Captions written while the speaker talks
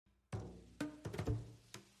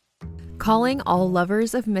Calling all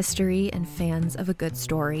lovers of mystery and fans of a good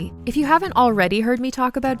story. If you haven't already heard me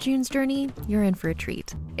talk about June's Journey, you're in for a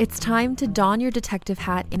treat. It's time to don your detective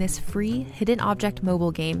hat in this free hidden object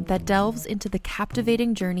mobile game that delves into the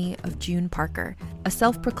captivating journey of June Parker, a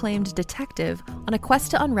self-proclaimed detective on a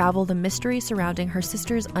quest to unravel the mystery surrounding her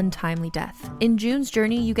sister's untimely death. In June's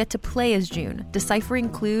Journey, you get to play as June, deciphering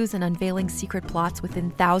clues and unveiling secret plots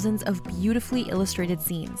within thousands of beautifully illustrated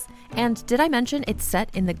scenes. And did I mention it's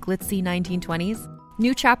set in the glitzy 1920s?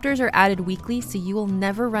 New chapters are added weekly, so you will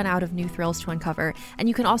never run out of new thrills to uncover, and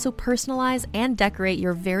you can also personalize and decorate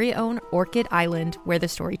your very own Orchid Island where the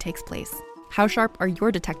story takes place. How sharp are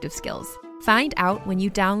your detective skills? Find out when you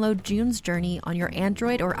download June's Journey on your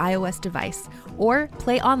Android or iOS device, or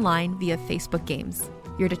play online via Facebook Games.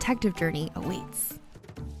 Your detective journey awaits.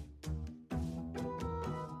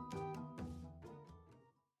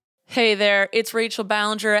 Hey there, it's Rachel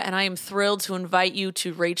Ballinger, and I am thrilled to invite you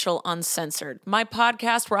to Rachel Uncensored, my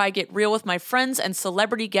podcast where I get real with my friends and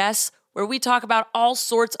celebrity guests, where we talk about all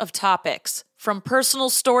sorts of topics. From personal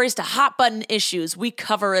stories to hot-button issues, we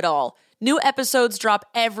cover it all. New episodes drop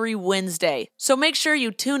every Wednesday, so make sure you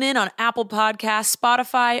tune in on Apple Podcasts,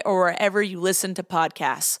 Spotify, or wherever you listen to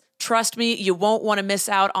podcasts. Trust me, you won't want to miss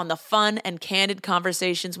out on the fun and candid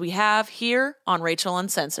conversations we have here on Rachel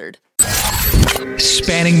Uncensored.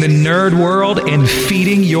 Spanning the nerd world and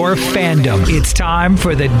feeding your fandom. It's time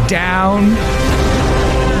for the Down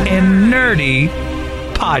and Nerdy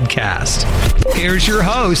podcast. Here's your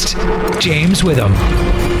host, James Witham.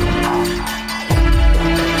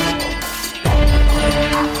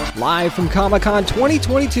 Live from Comic-Con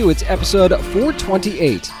 2022, it's episode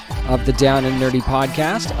 428 of the Down and Nerdy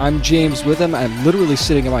podcast. I'm James Witham. I'm literally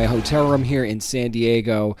sitting in my hotel room here in San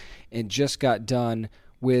Diego and just got done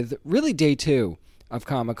with really day two of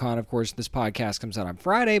Comic-Con. Of course, this podcast comes out on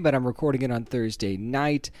Friday, but I'm recording it on Thursday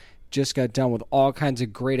night. Just got done with all kinds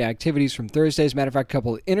of great activities from Thursday. As a matter of fact, a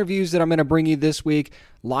couple of interviews that I'm going to bring you this week.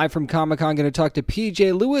 Live from Comic-Con, going to talk to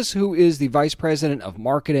PJ Lewis, who is the Vice President of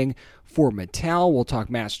Marketing for Mattel. We'll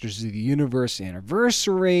talk Masters of the Universe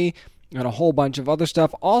anniversary and a whole bunch of other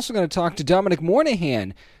stuff. Also going to talk to Dominic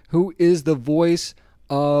Monaghan, who is the voice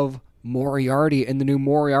of Moriarty in the new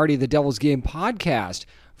Moriarty, the Devil's Game podcast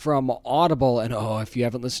from Audible. And if you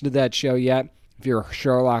haven't listened to that show yet, if you're a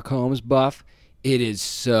Sherlock Holmes buff, it is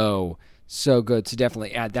so good. So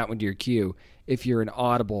definitely add that one to your queue if you're an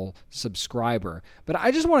Audible subscriber. But I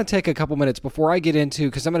just want to take a couple minutes before I get into,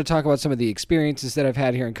 because I'm going to talk about some of the experiences that I've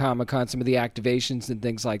had here in Comic-Con, some of the activations and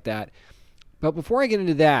things like that. But before I get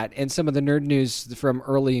into that and some of the nerd news from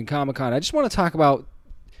early in Comic-Con, I just want to talk about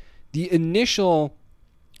the initial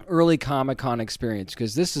early Comic-Con experience,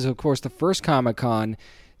 because this is, of course, the first Comic-Con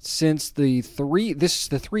since this is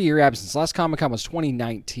the 3-year absence. Last Comic-Con was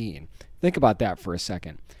 2019. Think about that for a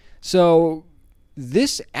second. So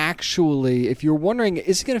this actually, if you're wondering,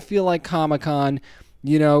 is it going to feel like Comic-Con?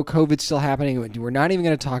 COVID's still happening. We're not even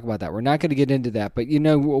going to talk about that. We're not going to get into that. But,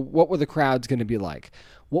 what were the crowds going to be like?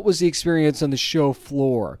 What was the experience on the show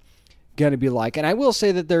floor going to be like? And I will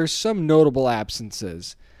say that there's some notable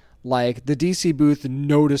absences, like the DC booth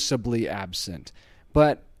noticeably absent.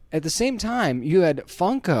 But at the same time, you had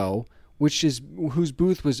Funko, whose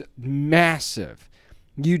booth was massive.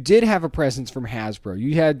 You did have a presence from Hasbro.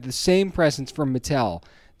 You had the same presence from Mattel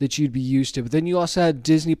that you'd be used to. But then you also had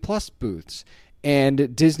Disney Plus booths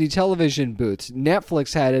and Disney television booths.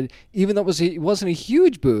 Netflix had it, even though it wasn't a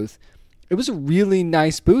huge booth. It was a really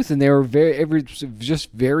nice booth, and they were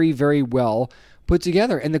just very, very well put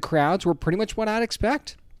together. And the crowds were pretty much what I'd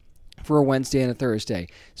expect for a Wednesday and a Thursday.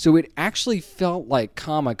 So it actually felt like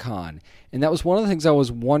Comic-Con. And that was one of the things I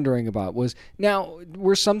was wondering about was, now,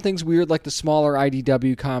 were some things weird, like the smaller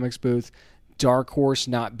IDW Comics booth, Dark Horse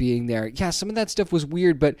not being there? Yeah, some of that stuff was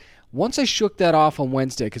weird, but once I shook that off on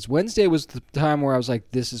Wednesday, because Wednesday was the time where I was like,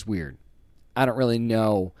 this is weird. I don't really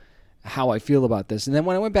know how I feel about this. And then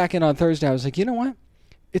when I went back in on Thursday, I was like, you know what?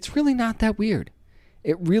 It's really not that weird.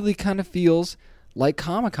 It really kind of feels like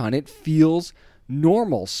Comic-Con. It feels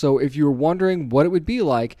normal. So if you were wondering what it would be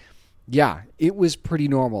like, yeah, it was pretty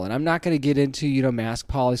normal. And I'm not going to get into, mask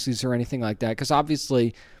policies or anything like that, because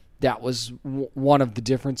obviously that was one of the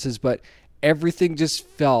differences, but everything just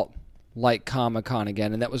felt like Comic-Con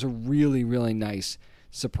again. And that was a really, really nice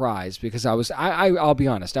surprise, because I'll be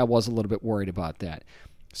honest, I was a little bit worried about that.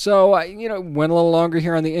 So, went a little longer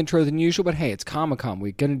here on the intro than usual, but hey, it's Comic-Con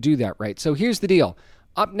week. Going to do that, right? So here's the deal.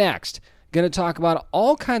 Up next, going to talk about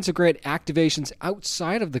all kinds of great activations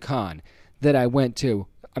outside of the con that I went to.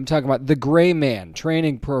 I'm talking about the Gray Man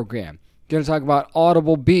training program. Going to talk about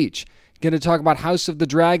Audible Beach. Going to talk about House of the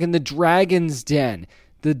Dragon, the Dragon's Den.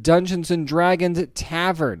 the Dungeons & Dragons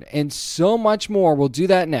Tavern, and so much more. We'll do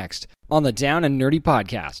that next on the Down and Nerdy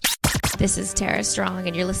Podcast. This is Tara Strong,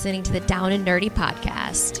 and you're listening to the Down and Nerdy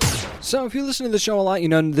Podcast. So if you listen to the show a lot, you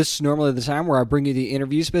know this is normally the time where I bring you the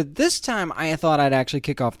interviews, but this time I thought I'd actually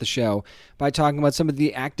kick off the show by talking about some of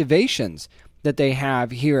the activations that they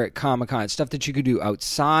have here at Comic-Con, stuff that you could do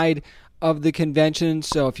outside of the convention.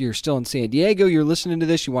 So if you're still in San Diego, you're listening to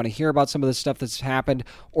this, you want to hear about some of the stuff that's happened,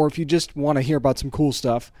 or if you just want to hear about some cool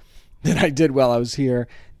stuff that I did while I was here,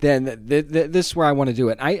 then this is where I want to do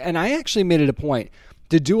it. I actually made it a point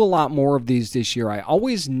to do a lot more of these this year. I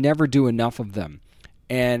always never do enough of them,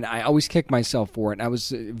 and I always kick myself for it. And I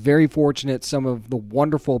was very fortunate. Some of the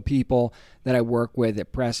wonderful people that I work with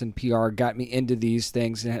at Press and PR got me into these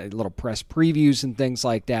things and had little press previews and things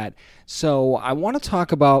like that. So I want to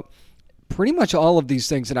talk about pretty much all of these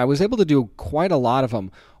things, and I was able to do quite a lot of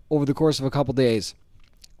them over the course of a couple days.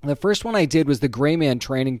 The first one I did was the Gray Man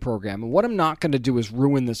training program, and what I'm not going to do is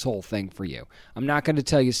ruin this whole thing for you. I'm not going to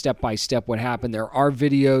tell you step by step what happened. There are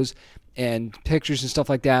videos and pictures and stuff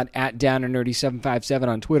like that at Down and Nerdy 757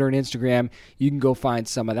 on Twitter and Instagram. You can go find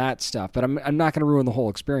some of that stuff, but I'm not going to ruin the whole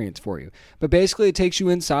experience for you. But basically, it takes you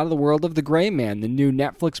inside of the world of the Gray Man, the new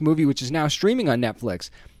Netflix movie, which is now streaming on Netflix,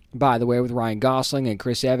 by the way, with Ryan Gosling and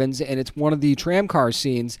Chris Evans, and it's one of the tramcar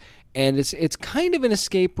scenes, and it's kind of an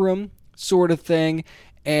escape room sort of thing,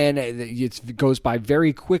 and it goes by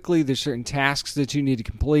very quickly. There's certain tasks that you need to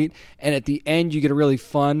complete, and at the end, you get a really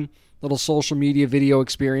fun little social media video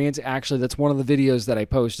experience. Actually, that's one of the videos that I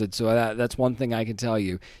posted, so that's one thing I can tell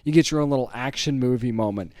you. You get your own little action movie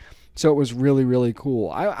moment, so it was really, really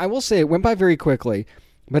cool. I will say it went by very quickly,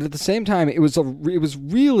 but at the same time, it was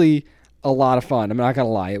really a lot of fun. I'm not going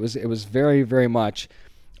to lie. It was very, very much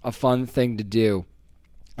a fun thing to do,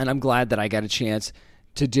 and I'm glad that I got a chance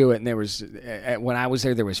to do it. And there was, when I was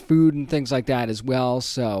there was food and things like that as well.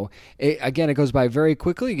 So it goes by very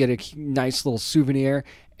quickly. You get a nice little souvenir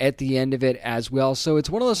at the end of it as well. So it's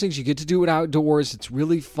one of those things you get to do it outdoors. It's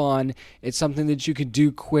really fun. It's something that you can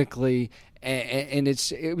do quickly. And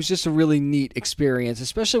it was just a really neat experience,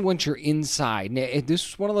 especially once you're inside.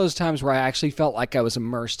 This was one of those times where I actually felt like I was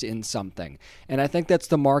immersed in something. And I think that's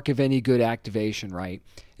the mark of any good activation, right?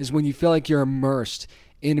 Is when you feel like you're immersed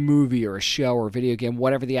in a movie or a show or a video game,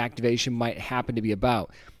 whatever the activation might happen to be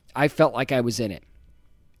about. I felt like I was in it.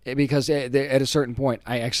 Because at a certain point,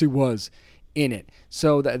 I actually was in it.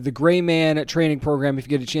 So the Gray Man training program, if you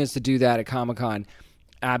get a chance to do that at Comic-Con,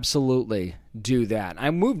 absolutely do that.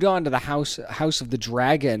 I moved on to the House of the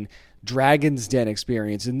Dragon, Dragon's Den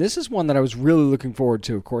experience, and this is one that I was really looking forward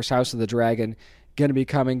to. Of course, House of the Dragon going to be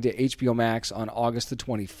coming to HBO Max on August the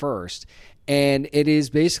 21st, and it is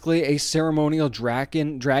basically a ceremonial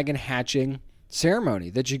dragon hatching ceremony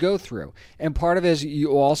that you go through. And part of it is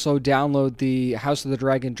you also download the House of the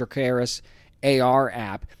Dragon Dracarys AR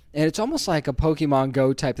app, and it's almost like a Pokemon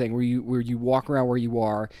Go type thing where you walk around where you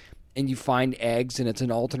are and you find eggs, and it's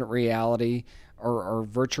an alternate reality or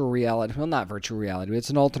virtual reality. Well, not virtual reality, but it's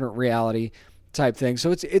an alternate reality type thing.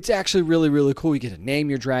 So it's actually really, really cool. You get to name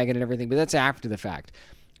your dragon and everything, but that's after the fact.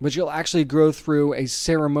 But you'll actually go through a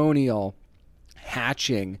ceremonial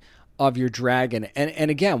hatching of your dragon. And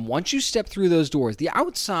again, once you step through those doors, the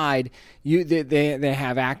outside, they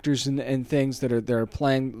have actors and things that are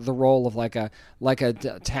playing the role of like a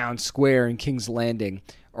town square in King's Landing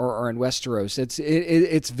or in Westeros.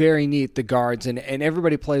 It's very neat, the guards, and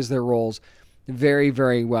everybody plays their roles very,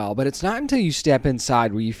 very well. But it's not until you step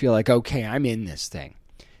inside where you feel like, okay, I'm in this thing.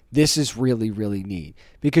 This is really, really neat.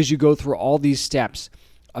 Because you go through all these steps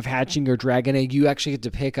of hatching your dragon egg. You actually get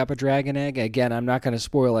to pick up a dragon egg. Again, I'm not going to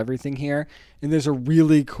spoil everything here. And there's a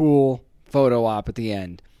really cool photo op at the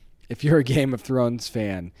end. If you're a Game of Thrones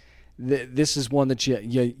fan, this is one that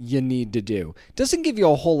you need to do. Doesn't give you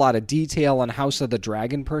a whole lot of detail on House of the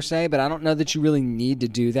Dragon per se, but I don't know that you really need to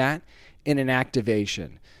do that in an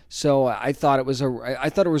activation. So I thought it was a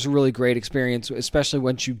really great experience, especially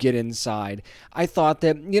once you get inside. I thought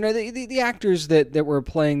that the actors that were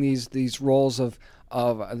playing these roles of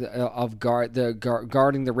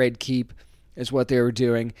guarding the Red Keep is what they were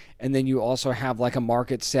doing, and then you also have like a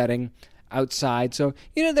market setting outside. So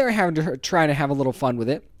they're trying to have a little fun with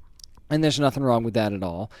it. And there's nothing wrong with that at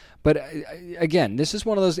all. But again, this is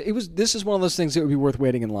one of those things that would be worth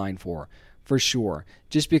waiting in line for sure.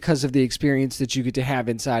 Just because of the experience that you get to have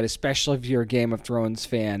inside, especially if you're a Game of Thrones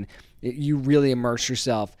fan, you really immerse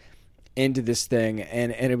yourself into this thing,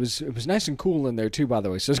 and it was nice and cool in there too, by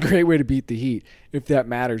the way. So it's a great way to beat the heat if that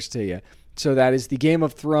matters to you. So that is the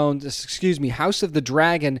House of the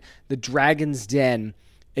Dragon, the Dragon's Den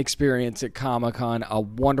experience at Comic-Con. A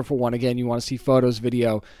wonderful one. Again, you want to see photos,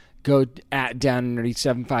 video, go at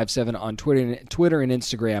DownandNerdy757 on Twitter and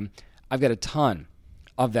Instagram. I've got a ton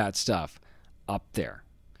of that stuff up there.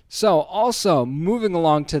 So also moving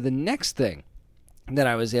along to the next thing that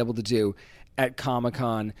I was able to do at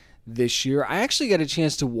Comic-Con this year, I actually got a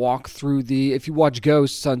chance to walk through if you watch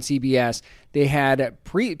Ghosts on CBS, they had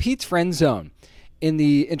Pete's Friend Zone in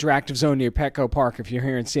the interactive zone near Petco Park if you're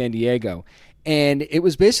here in San Diego. And it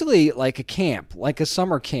was basically like a camp, like a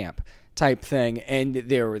summer camp type thing. And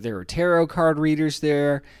there were tarot card readers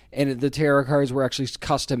there, and the tarot cards were actually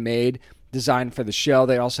custom made, designed for the show.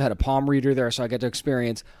 They also had a palm reader there, so I got to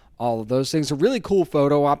experience all of those things. A really cool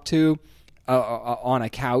photo op too, on a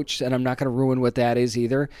couch, and I'm not going to ruin what that is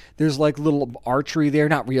either. There's like little archery there,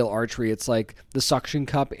 not real archery. It's like the suction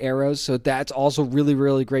cup arrows, so that's also really,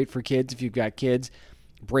 really great for kids. If you've got kids,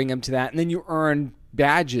 bring them to that. And then you earn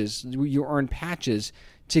badges, you earn patches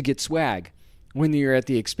to get swag when you're at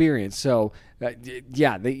the experience. So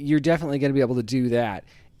you're definitely going to be able to do that.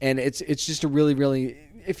 And it's just a really, really,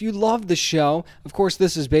 if you love the show, of course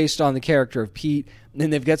this is based on the character of Pete,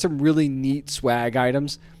 and they've got some really neat swag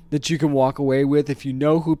items that you can walk away with. If you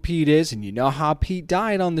know who Pete is and you know how Pete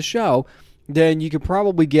died on the show, then you could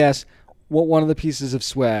probably guess what one of the pieces of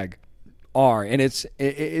swag are. And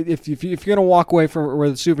if you're going to walk away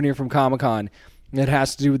with a souvenir from Comic-Con that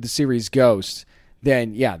has to do with the series Ghost,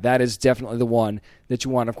 then yeah, that is definitely the one that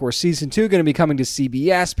you want. Of course, Season 2 going to be coming to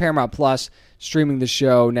CBS, Paramount Plus, streaming the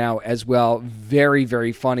show now as well. Very,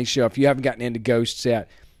 very funny show. If you haven't gotten into Ghosts yet,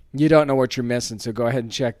 you don't know what you're missing, so go ahead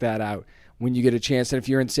and check that out when you get a chance. And if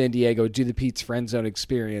you're in San Diego, do the Pete's Friend Zone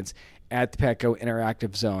experience at the Petco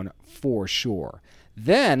Interactive Zone for sure.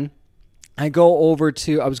 Then I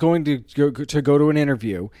was going to go to an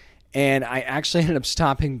interview, and I actually ended up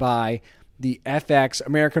stopping by the FX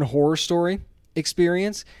American Horror Story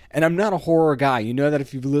experience. And I'm not a horror guy. You know that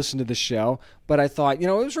if you've listened to the show. But I thought, it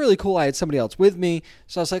was really cool. I had somebody else with me.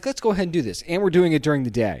 So I was like, let's go ahead and do this. And we're doing it during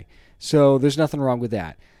the day. So there's nothing wrong with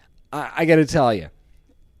that. I got to tell you,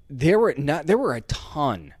 there were a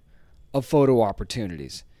ton of photo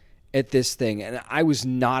opportunities at this thing, and I was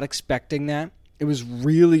not expecting that. It was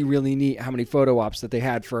really, really neat how many photo ops that they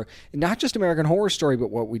had for not just American Horror Story,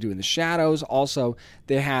 but What We Do in the Shadows. Also,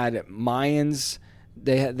 they had Mayans.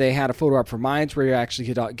 They had a photo op for Mayans where you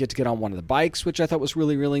actually get to get on one of the bikes, which I thought was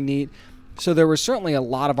really, really neat. So there were certainly a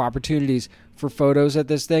lot of opportunities for photos at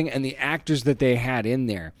this thing, and the actors that they had in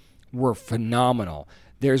there were phenomenal.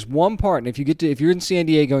 There's one part, and if you're in San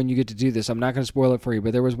Diego and you get to do this, I'm not going to spoil it for you,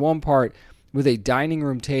 but there was one part with a dining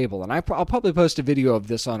room table, and I'll probably post a video of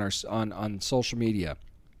this on social media.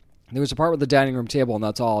 There was a part with the dining room table, and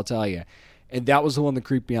that's all I'll tell you. And that was the one that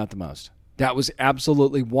creeped me out the most. That was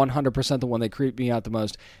absolutely 100% the one that creeped me out the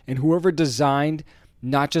most. And whoever designed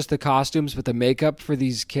not just the costumes, but the makeup for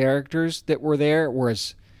these characters that were there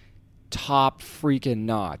was top freaking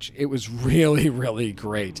notch. It was really, really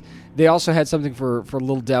great. They also had something for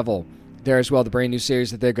Little Devil there as well, the brand new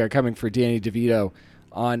series that they've got coming for Danny DeVito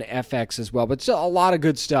on FX as well. But still a lot of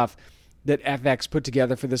good stuff that FX put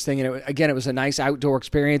together for this thing. And it was a nice outdoor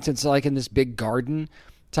experience. It's like in this big garden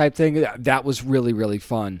type thing. That was really, really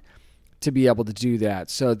fun to be able to do that.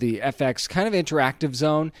 So the FX kind of interactive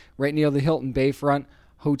zone right near the Hilton Bayfront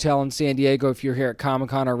Hotel in San Diego, if you're here at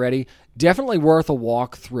Comic-Con already, definitely worth a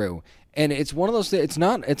walk through. And it's one of those things,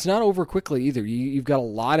 it's not over quickly either. You've got a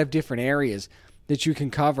lot of different areas that you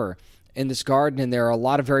can cover in this garden, and there are a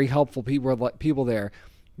lot of very helpful people there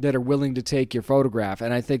that are willing to take your photograph.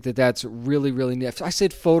 And I think that that's really, really neat. I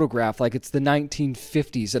said photograph like it's the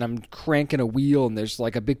 1950s and I'm cranking a wheel and there's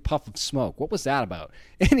like a big puff of smoke. What was that about?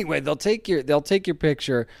 Anyway, they'll take your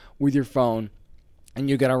picture with your phone, and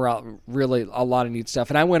you get really a lot of neat stuff.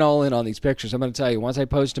 And I went all in on these pictures. I'm going to tell you, once I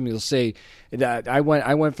post them, you'll see that I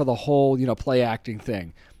went for the whole play acting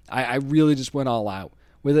thing. I really just went all out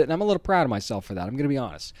with it, and I'm a little proud of myself for that. I'm going to be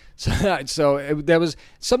honest. So that was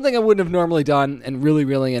something I wouldn't have normally done, and really,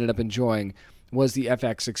 really ended up enjoying was the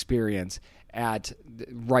FX experience at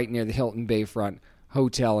right near the Hilton Bayfront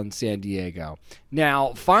Hotel in San Diego.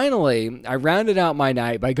 Now, finally, I rounded out my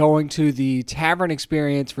night by going to the tavern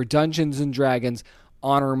experience for Dungeons & Dragons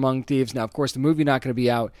Honor Among Thieves. Now, of course, the movie not going to be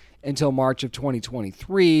out until March of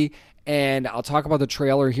 2023, and I'll talk about the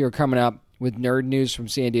trailer here coming up with nerd news from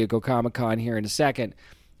San Diego Comic-Con here in a second.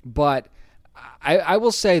 But I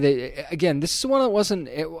will say that, again, this is one that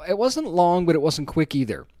wasn't long, but it wasn't quick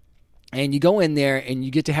either. And you go in there and you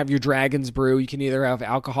get to have your Dragon's Brew. You can either have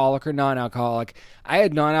alcoholic or non-alcoholic. I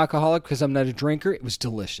had non-alcoholic because I'm not a drinker. It was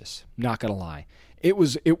delicious. Not going to lie. It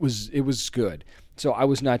was good. So I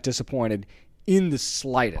was not disappointed in the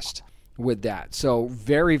slightest with that. So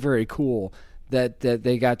very, very cool that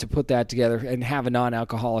they got to put that together and have a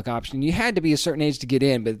non-alcoholic option. You had to be a certain age to get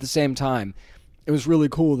in, but at the same time, it was really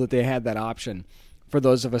cool that they had that option for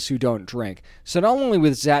those of us who don't drink. So not only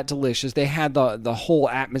was that delicious, they had the whole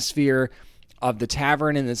atmosphere of the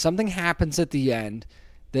tavern, and then something happens at the end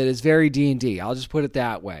that is very D&D. I'll just put it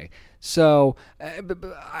that way. So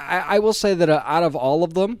I will say that out of all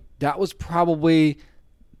of them, that was probably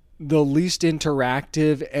the least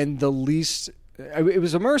interactive and the least... It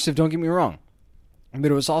was immersive, don't get me wrong, but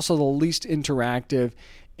it was also the least interactive,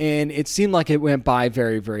 and it seemed like it went by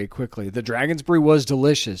very, very quickly. The Dragon's Brew was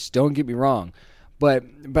delicious, don't get me wrong, but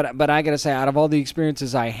I gotta say, out of all the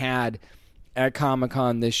experiences I had at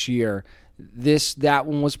Comic-Con this year, that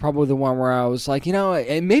one was probably the one where I was like,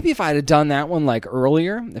 maybe if I'd have done that one like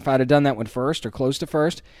earlier, if I'd have done that one first or close to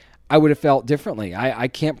first, I would have felt differently. I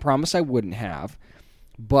can't promise I wouldn't have,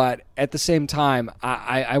 but at the same time,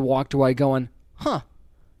 I walked away going,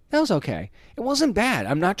 that was okay. It wasn't bad.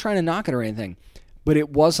 I'm not trying to knock it or anything, but it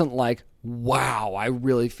wasn't like, wow, I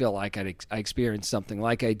really feel like I experienced something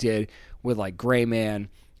like I did with like Gray Man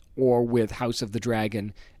or with House of the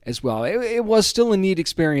Dragon as well. It was still a neat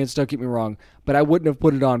experience, don't get me wrong, but I wouldn't have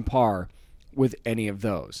put it on par with any of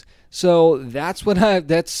those. So that's what I've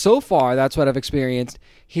experienced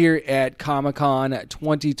here at Comic-Con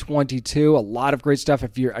 2022. A lot of great stuff.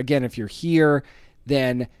 If you're here,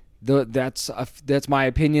 then that's my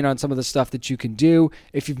opinion on some of the stuff that you can do.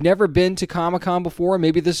 If you've never been to Comic-Con before,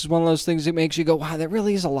 maybe this is one of those things that makes you go, wow, there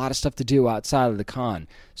really is a lot of stuff to do outside of the con.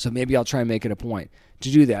 So maybe I'll try and make it a point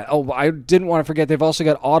to do that. Oh, I didn't want to forget, they've also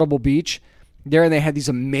got Audible Beach there, and they had these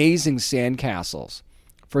amazing sandcastles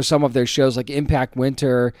for some of their shows like Impact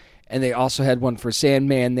Winter, and they also had one for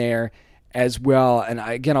Sandman there as well. And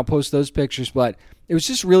I'll post those pictures, but it was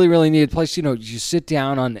just really, really neat place. You sit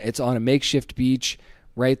down it's on a makeshift beach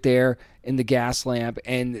right there in the gas lamp,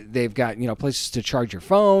 and they've got, places to charge your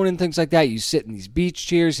phone and things like that. You sit in these beach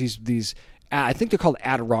chairs, these I think they're called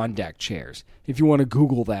Adirondack chairs, if you want to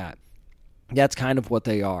Google that. That's kind of what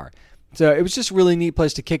they are. So it was just a really neat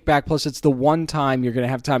place to kick back. Plus, it's the one time you're going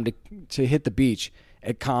to have time to hit the beach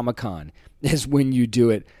at Comic-Con is when you do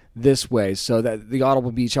it this way. So that the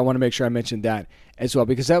Audible Beach, I want to make sure I mentioned that as well,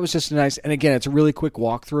 because that was just nice. And again, it's a really quick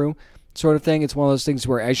walkthrough sort of thing. It's one of those things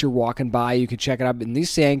where as you're walking by, you can check it out. And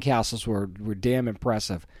these sandcastles were damn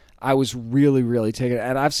impressive. I was really, really taken.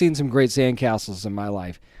 And I've seen some great sandcastles in my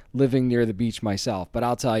life, living near the beach myself. But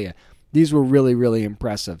I'll tell you, these were really, really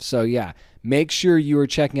impressive. So yeah, make sure you are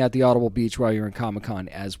checking out the Audible Beach while you're in Comic-Con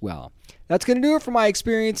as well. That's going to do it for my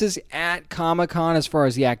experiences at Comic-Con as far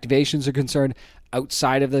as the activations are concerned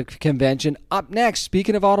outside of the convention. Up next,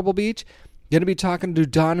 speaking of Audible Beach, going to be talking to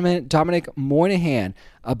Dominic Monaghan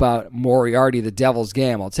about Moriarty, the Devil's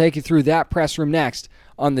Game. I'll take you through that press room next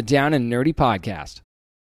on the Down and Nerdy podcast.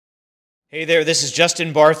 Hey there, this is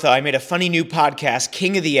Justin Bartha. I made a funny new podcast,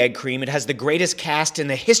 King of the Egg Cream. It has the greatest cast in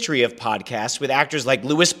the history of podcasts with actors like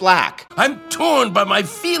Louis Black. I'm torn by my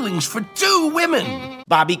feelings for two women.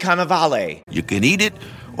 Bobby Cannavale. You can eat it,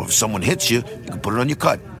 or if someone hits you, you can put it on your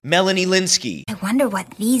cut. Melanie Linsky. I wonder what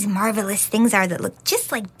these marvelous things are that look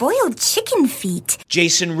just like boiled chicken feet.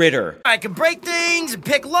 Jason Ritter. I can break things and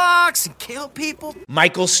pick locks and kill people.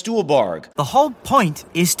 Michael Stuhlbarg. The whole point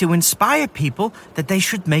is to inspire people that they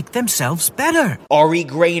should make themselves better. Ari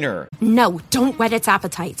Grainer. No, don't whet its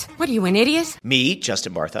appetite. What are you, an idiot? Me,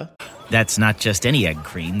 Justin Bartha. That's not just any egg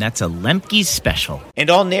cream, that's a Lemke's special. And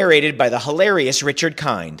all narrated by the hilarious Richard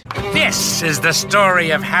Kind. This is the story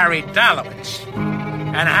of Harry Dalowitz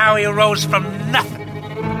and how he rose from nothing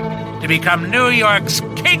to become New York's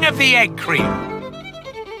King of the Egg Cream.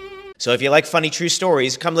 So if you like funny true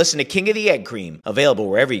stories, come listen to King of the Egg Cream, available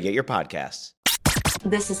wherever you get your podcasts.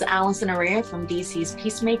 This is Allison Araya from DC's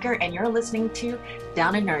Peacemaker, and you're listening to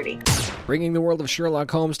Down and Nerdy. Bringing the world of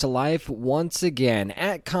Sherlock Holmes to life once again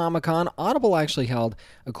at Comic-Con. Audible actually held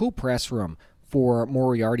a cool press room for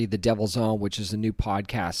Moriarty, the Devil's Own, which is a new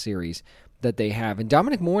podcast series that they have. And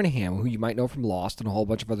Dominic Monaghan, who you might know from Lost and a whole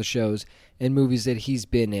bunch of other shows and movies that he's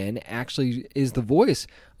been in, actually is the voice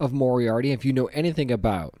of Moriarty. If you know anything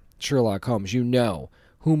about Sherlock Holmes, you know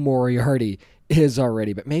who Moriarty is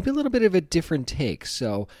already, but maybe a little bit of a different take.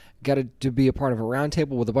 So got to be a part of a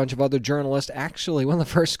roundtable with a bunch of other journalists. Actually, one of the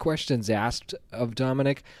first questions asked of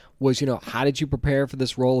Dominic was, how did you prepare for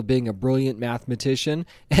this role of being a brilliant mathematician?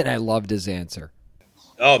 And I loved his answer.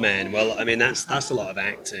 Oh man, well, I mean that's a lot of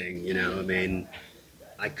acting, I mean,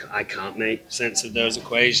 I can't make sense of those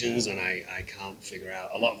equations, and I can't figure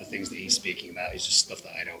out a lot of the things that he's speaking about is just stuff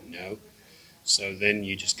that I don't know. So then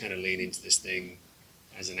you just kind of lean into this thing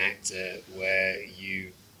as an actor where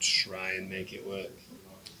you try and make it work.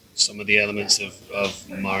 some of the elements of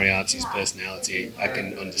Moriarty's personality I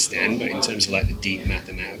can understand, but in terms of like the deep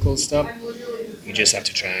mathematical stuff, you just have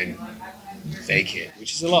to try and fake it,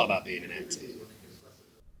 which is a lot about being an actor.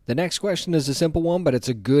 The next question is a simple one, but it's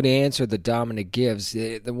a good answer that Dominic gives.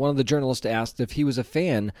 One of the journalists asked if he was a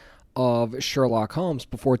fan of Sherlock Holmes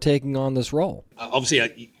before taking on this role.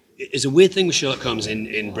 Obviously, it's a weird thing with Sherlock Holmes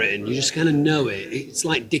in Britain. You just kind of know it. It's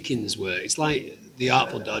like Dickens' work. It's like The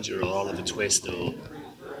Artful Dodger or Oliver Twist or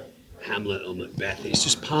Hamlet or Macbeth. It's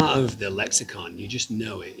just part of the lexicon. You just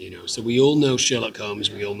know it, you know. So we all know Sherlock Holmes.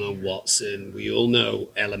 We all know Watson. We all know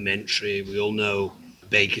Elementary. We all know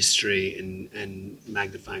Baker Street and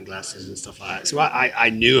magnifying glasses and stuff like that. So I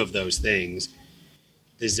knew of those things.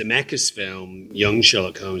 The Zemeckis film, Young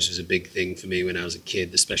Sherlock Holmes, was a big thing for me when I was a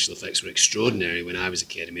kid. The special effects were extraordinary when I was a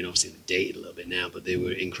kid. I mean, obviously they're dated a little bit now, but they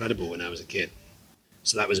were incredible when I was a kid.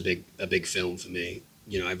 So that was a big film for me.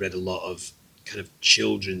 You know, I read a lot of kind of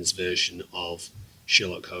children's version of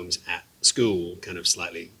Sherlock Holmes at school, kind of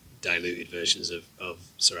slightly diluted versions of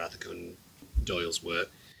Sir Arthur Conan Doyle's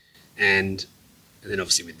work. And then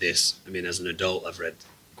obviously with this, I mean, as an adult, I've read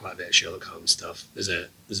quite a bit of Sherlock Holmes stuff. There's a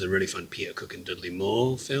really fun Peter Cook and Dudley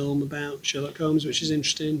Moore film about Sherlock Holmes, which is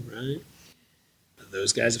interesting, right?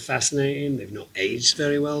 Those guys are fascinating. They've not aged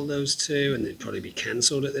very well, those two, and they'd probably be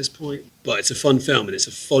cancelled at this point. But it's a fun film, and it's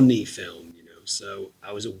a funny film, you know. So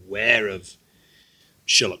I was aware of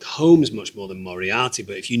Sherlock Holmes much more than Moriarty,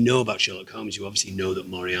 but if you know about Sherlock Holmes, you obviously know that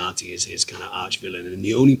Moriarty is his kind of arch villain, and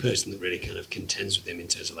the only person that really kind of contends with him in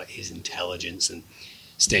terms of like his intelligence and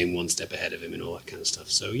staying one step ahead of him and all that kind of stuff.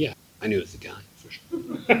 So yeah, I knew it was the guy, for sure.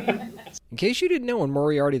 In case you didn't know, in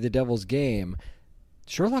Moriarty, the Devil's Game,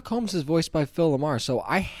 Sherlock Holmes is voiced by Phil Lamar, so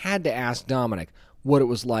I had to ask Dominic what it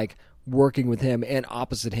was like working with him and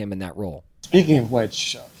opposite him in that role. Speaking of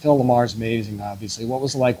which, Phil Lamar's amazing, obviously. What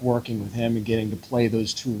was it like working with him and getting to play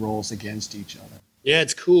those two roles against each other? Yeah,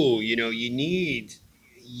 it's cool. You know, you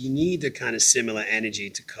need a kind of similar energy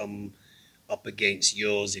to come up against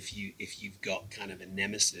yours if you've got kind of a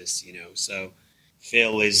nemesis, you know. So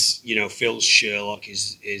Phil's Sherlock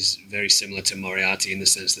is very similar to Moriarty in the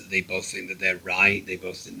sense that they both think that they're right, they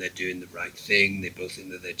both think they're doing the right thing, they both think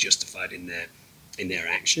that they're justified in their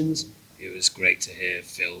actions. It was great to hear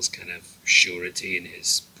Phil's kind of surety in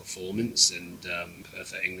his performance and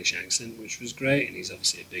perfect English accent, which was great. And he's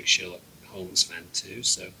obviously a big Sherlock Holmes fan too.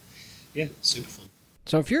 So, yeah, super fun.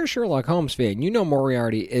 So if you're a Sherlock Holmes fan, you know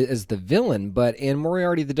Moriarty is the villain, but in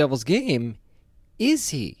Moriarty, the Devil's Game, is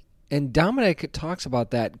he? And Dominic talks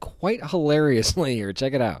about that quite hilariously here.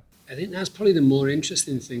 Check it out. I think that's probably the more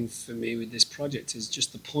interesting thing for me with this project is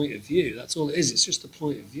just the point of view. That's all it is. It's just the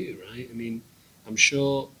point of view, right? I mean, I'm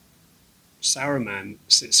sure Saruman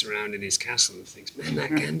sits around in his castle and thinks, man, that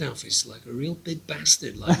Gandalf is like a real big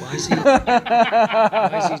bastard. Like, why is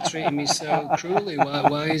he treating me so cruelly?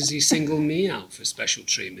 Why is he singling me out for special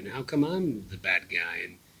treatment? How come I'm the bad guy?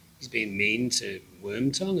 And he's being mean to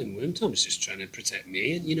Wormtongue, and Wormtongue's just trying to protect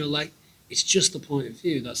me. And, you know, like, it's just the point of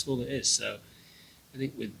view. That's all it is. So I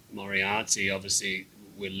think with Moriarty, obviously,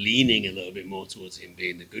 we're leaning a little bit more towards him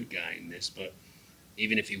being the good guy in this, but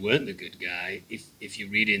even if he weren't the good guy, if you're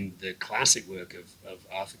reading the classic work of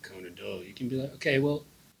Arthur Conan Doyle, you can be like, okay, well,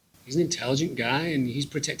 he's an intelligent guy and he's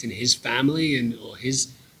protecting his family or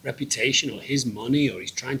his reputation or his money, or he's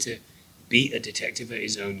trying to beat a detective at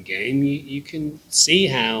his own game. You can see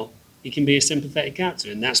how he can be a sympathetic character,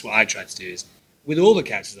 and that's what I try to do. Is with all the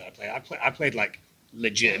characters that I played like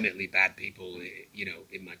legitimately bad people, you know,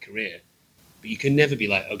 in my career. But you can never be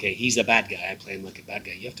like, okay, he's a bad guy, I play him like a bad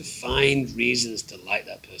guy. You have to find reasons to like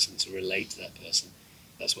that person, to relate to that person.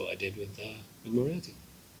 That's what I did with Moriarty.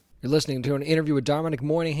 You're listening to an interview with Dominic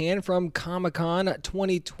Monaghan from Comic-Con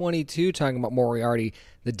 2022, talking about Moriarty,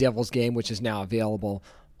 the Devil's Game, which is now available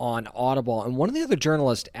on Audible. And one of the other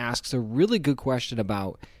journalists asks a really good question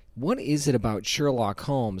about what is it about Sherlock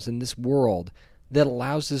Holmes in this world that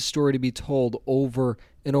allows this story to be told over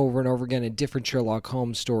and over and over again in different Sherlock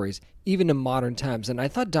Holmes stories, even in modern times. And I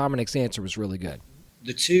thought Dominic's answer was really good.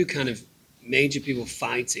 The two kind of major people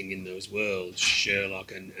fighting in those worlds,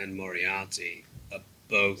 Sherlock and Moriarty, are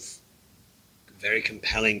both very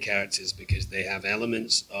compelling characters because they have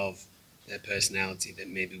elements of their personality that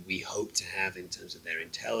maybe we hope to have in terms of their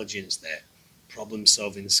intelligence, their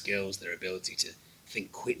problem-solving skills, their ability to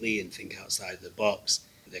think quickly and think outside the box.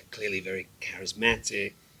 They're clearly very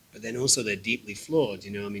charismatic, but then also they're deeply flawed.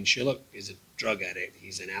 You know, I mean, Sherlock is a drug addict.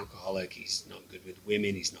 He's an alcoholic. He's not good with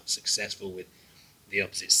women. He's not successful with the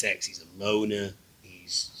opposite sex. He's a loner.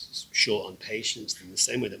 He's short on patience in the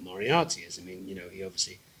same way that Moriarty is. I mean, you know, he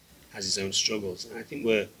obviously has his own struggles. And I think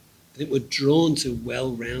we're I think we're drawn to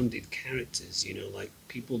well-rounded characters, like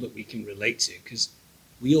people that we can relate to, because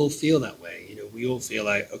we all feel that way. We all feel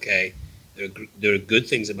like, okay, there are good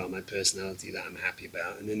things about my personality that I'm happy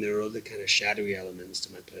about, and then there are other kind of shadowy elements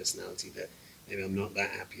to my personality that maybe I'm not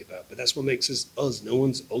that happy about. But that's what makes us us. No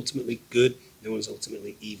one's ultimately good, no one's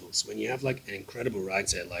ultimately evil. So when you have like an incredible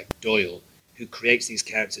writer like Doyle, who creates these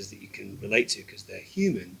characters that you can relate to because they're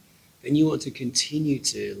human, then you want to continue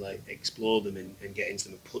to like explore them and get into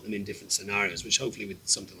them and put them in different scenarios, which hopefully with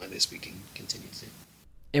something like this we can continue to do.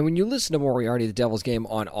 And when you listen to Moriarty, the Devil's Game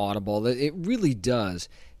on Audible, it really does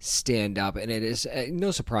stand up, and it is no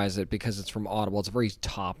surprise that because it's from Audible, it's a very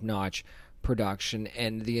top-notch production,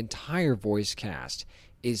 and the entire voice cast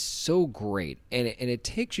is so great, and it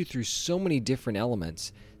takes you through so many different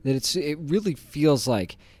elements that it really feels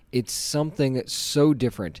like it's something that's so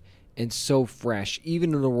different and so fresh,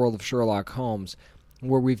 even in the world of Sherlock Holmes,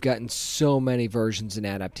 where we've gotten so many versions and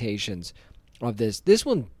adaptations of this. This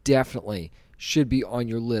one definitely should be on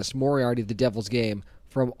your list. Moriarty, the Devil's Game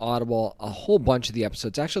from Audible. A whole bunch of the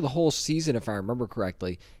episodes, actually the whole season, if I remember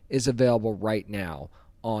correctly, is available right now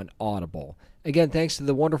on Audible. Again, thanks to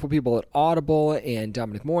the wonderful people at Audible and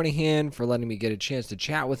Dominic Monaghan for letting me get a chance to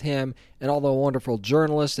chat with him, and all the wonderful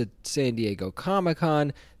journalists at San Diego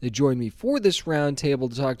Comic-Con that joined me for this roundtable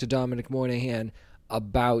to talk to Dominic Monaghan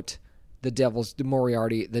about the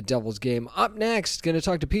Moriarty, the Devil's Game. Up next, going to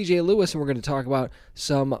talk to PJ Lewis, and we're going to talk about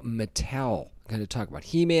some Mattel. Going to talk about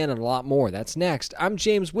He-Man and a lot more. That's next. I'm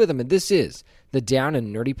James Witham, and this is the Down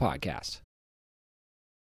and Nerdy Podcast.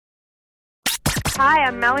 Hi,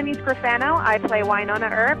 I'm Melanie Scrofano. I play Winona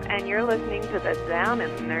Earp, and you're listening to the Down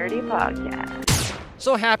and Nerdy Podcast.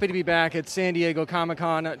 So happy to be back at San Diego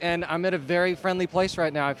Comic-Con, and I'm at a very friendly place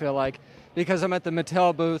right now, I feel like, because I'm at the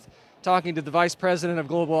Mattel booth talking to the Vice President of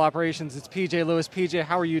Global Operations. It's PJ Lewis. PJ,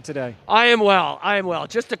 how are you today? I am well.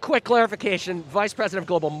 Just a quick clarification. Vice President of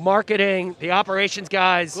Global Marketing, the operations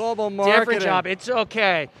guys. Global Marketing. Different job. It's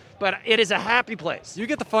okay. But it is a happy place. You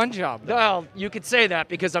get the fun job. Well, you could say that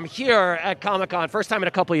because I'm here at Comic-Con, first time in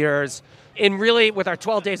a couple years. And really, with our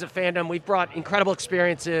 12 days of fandom, we've brought incredible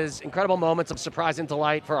experiences, incredible moments of surprise and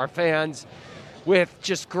delight for our fans with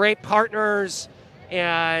just great partners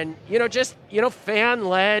and,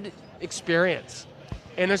 fan-led experience.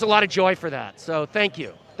 And there's a lot of joy for that. So thank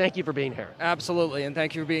you. Thank you for being here. Absolutely, and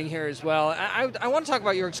thank you for being here as well. I want to talk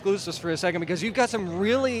about your exclusives for a second because you've got some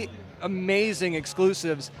really amazing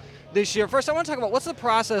exclusives this year. First, I want to talk about what's the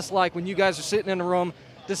process like when you guys are sitting in a room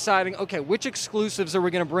deciding, okay, which exclusives are we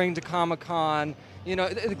going to bring to Comic-Con?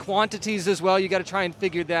 The quantities as well, you got to try and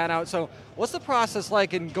figure that out. So what's the process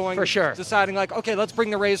like in going, for sure, deciding like, okay, let's bring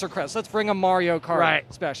the Razor Crest, let's bring a Mario Kart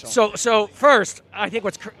special. So first, I think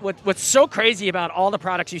what's so crazy about all the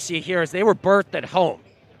products you see here is they were birthed at home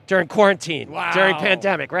during quarantine, during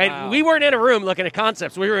pandemic, right? Wow. We weren't in a room looking at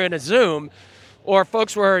concepts. We were in a Zoom, or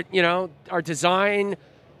folks were, our design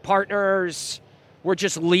partners were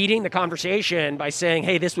just leading the conversation by saying,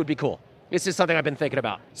 hey, this would be cool. This is something I've been thinking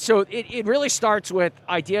about. So it really starts with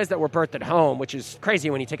ideas that were birthed at home, which is crazy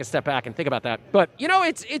when you take a step back and think about that. But,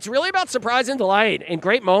 it's really about surprise and delight and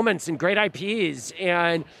great moments and great IPs.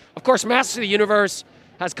 And, of course, Masters of the Universe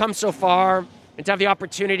has come so far. And to have the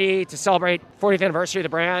opportunity to celebrate 40th anniversary of the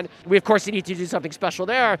brand, we, of course, need to do something special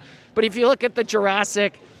there. But if you look at the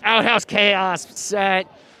Jurassic Outhouse Chaos set,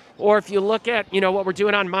 or if you look at, what we're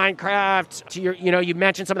doing on Minecraft, you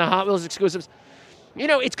mentioned some of the Hot Wheels exclusives,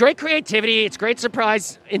 it's great creativity, it's great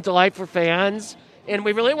surprise and delight for fans, and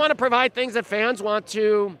we really want to provide things that fans want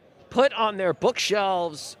to put on their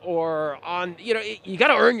bookshelves or on, you got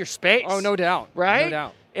to earn your space. Oh, no doubt. Right? No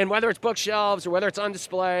doubt. And whether it's bookshelves or whether it's on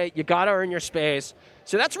display, you got to earn your space.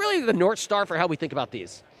 So that's really the North Star for how we think about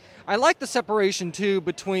these. I like the separation, too,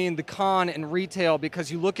 between the con and retail because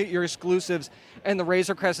you look at your exclusives and the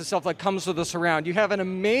Razor Crest itself that comes with a surround. You have an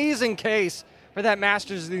amazing case for that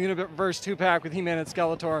Masters of the Universe 2-pack with He-Man and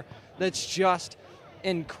Skeletor that's just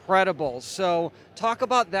incredible. So talk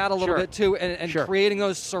about that a little bit, too, and creating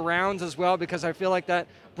those surrounds as well, because I feel like that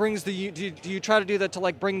brings do you try to do that to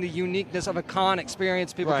like bring the uniqueness of a con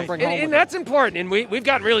experience people can bring home? And that's important, and we've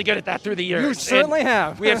gotten really good at that through the years. You certainly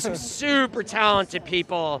have. We have some super talented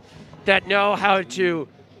people that know how to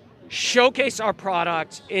showcase our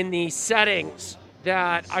product in the settings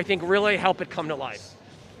that I think really help it come to life.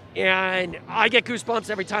 And I get goosebumps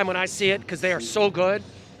every time when I see it because they are so good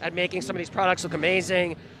at making some of these products look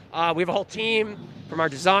amazing. We have a whole team, from our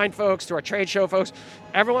design folks to our trade show folks.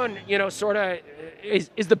 Everyone, sort of is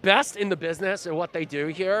the best in the business at what they do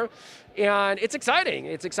here. And it's exciting.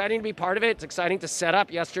 It's exciting to be part of it. It's exciting to set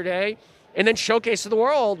up yesterday and then showcase to the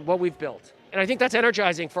world what we've built. And I think that's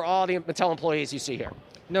energizing for all the Mattel employees you see here.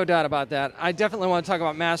 No doubt about that. I definitely want to talk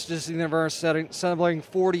about Masters of the Universe celebrating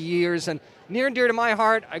 40 years. And near and dear to my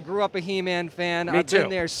heart, I grew up a He-Man fan. Me I've too. been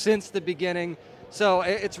there since the beginning. So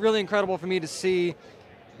it's really incredible for me to see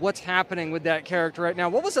what's happening with that character right now.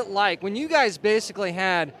 What was it like when you guys basically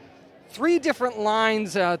had 3 different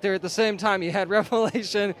lines out there at the same time? You had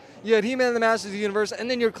Revelation, you had He-Man and the Masters of the Universe, and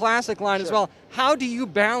then your classic line as well. How do you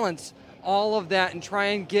balance all of that and try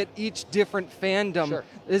and get each different fandom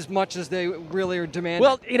as much as they really are demanding?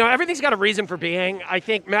 Well, everything's got a reason for being. I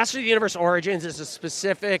think Masters of the Universe Origins is a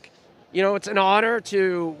specific, it's an honor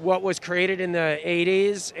to what was created in the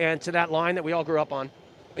 80s and to that line that we all grew up on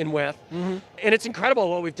and with. Mm-hmm. And it's incredible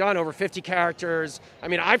what we've done, over 50 characters. I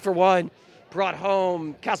mean, I, for one, brought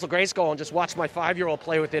home Castle Grayskull and just watched my 5-year-old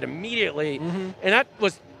play with it immediately. Mm-hmm. And that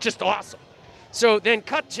was just awesome. So then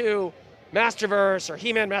cut to Masterverse or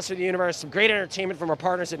He-Man Master of the Universe, some great entertainment from our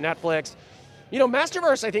partners at Netflix.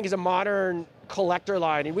 Masterverse, I think, is a modern collector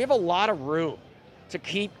line, and we have a lot of room to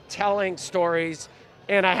keep telling stories.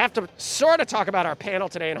 And I have to sort of talk about our panel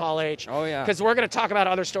today in Hall H. Oh, yeah. Because we're going to talk about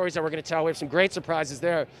other stories that we're going to tell. We have some great surprises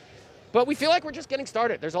there. But we feel like we're just getting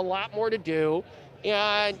started. There's a lot more to do.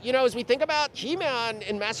 And, as we think about He-Man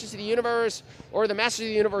and Masters of the Universe or the Masters of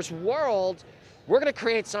the Universe world, we're going to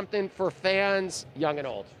create something for fans, young and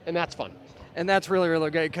old. And that's fun. And that's really,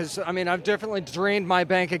 really great because, I've definitely drained my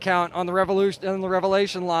bank account on the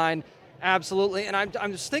Revelation line. Absolutely. And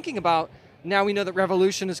I'm just thinking about, now we know that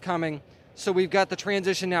Revolution is coming. So we've got the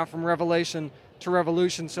transition now from Revelation to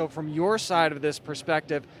Revolution. So from your side of this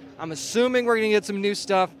perspective, I'm assuming we're going to get some new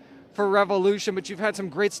stuff for Revolution, but you've had some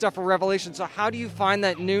great stuff for Revelation. So how do you find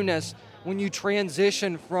that newness when you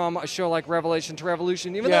transition from a show like Revelation to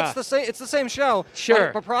Revolution? Even though it's the same show.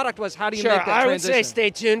 Sure. But product-wise, how do you Sure. make that I transition? would say stay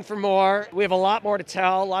tuned for more. We have a lot more to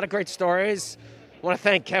tell, a lot of great stories. I want to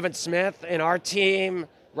thank Kevin Smith and our team,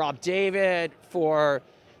 Rob David, for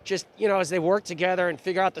just, as they work together and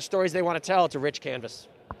figure out the stories they want to tell. It's a rich canvas.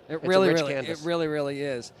 It really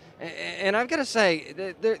is. And I've got to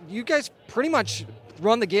say, you guys pretty much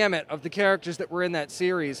run the gamut of the characters that were in that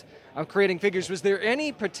series of creating figures. Was there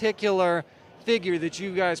any particular figure that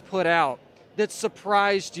you guys put out that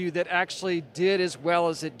surprised you that actually did as well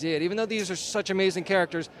as it did? Even though these are such amazing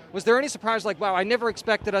characters, was there any surprise like, wow, I never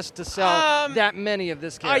expected us to sell that many of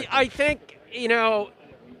this character? I think,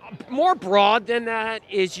 more broad than that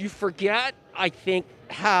is you forget, I think,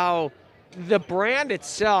 how the brand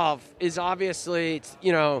itself is obviously,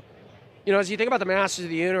 as you think about the Masters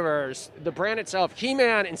of the Universe, the brand itself,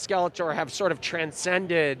 He-Man and Skeletor have sort of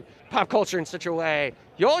transcended pop culture in such a way.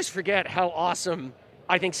 You always forget how awesome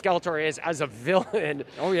I think Skeletor is as a villain,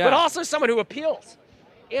 but also someone who appeals.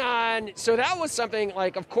 And so that was something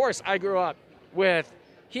like, of course, I grew up with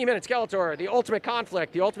He-Man and Skeletor, the ultimate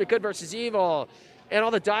conflict, the ultimate good versus evil, and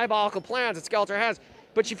all the diabolical plans that Skeletor has.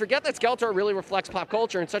 But you forget that Skeletor really reflects pop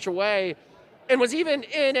culture in such a way, and was even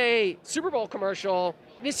in a Super Bowl commercial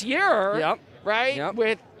this year, right? Yep.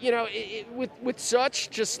 With with such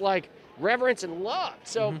just like reverence and love.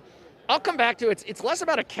 So I'll come back to it. It's less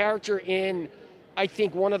about a character in, I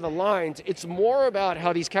think, one of the lines. It's more about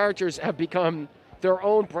how these characters have become their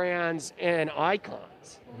own brands and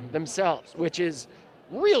icons themselves, which is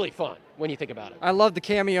really fun when you think about it. I love the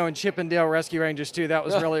cameo in Chip and Dale Rescue Rangers too. That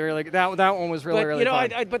was really that one was really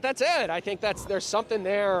fun. But that's it. I think there's something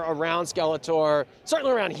there around Skeletor,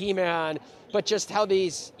 certainly around He-Man, but just how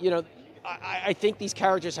these, I think these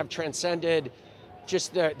characters have transcended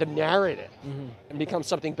just the narrative and become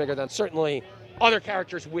something bigger than certainly other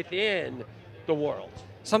characters within the world.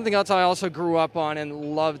 Something else I also grew up on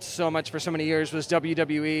and loved so much for so many years was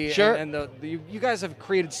WWE. Sure. And you guys have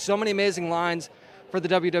created so many amazing lines for the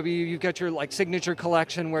WWE. You've got your signature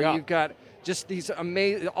collection where you've got just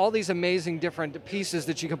all these amazing different pieces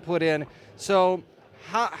that you can put in. So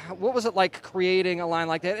what was it like creating a line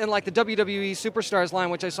like that? And like the WWE Superstars line,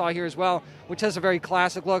 which I saw here as well, which has a very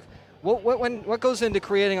classic look. What goes into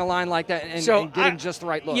creating a line like that and getting just the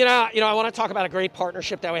right look? I want to talk about a great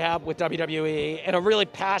partnership that we have with WWE and a really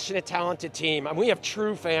passionate, talented team. And we have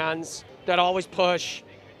true fans that always push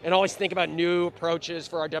and always think about new approaches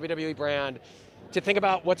for our WWE brand, to think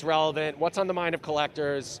about what's relevant, what's on the mind of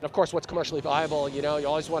collectors, and of course what's commercially viable. You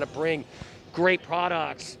always want to bring great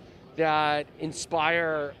products that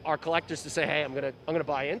inspire our collectors to say, hey, I'm gonna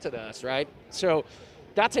buy into this, right? So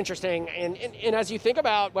that's interesting. And as you think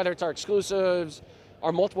about whether it's our exclusives,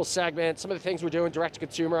 our multiple segments, some of the things we're doing direct to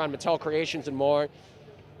consumer on Mattel Creations and more,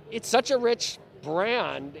 it's such a rich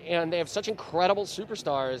brand and they have such incredible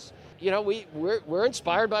superstars. We're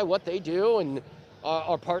inspired by what they do and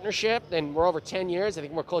our partnership, and we're over 10 years. I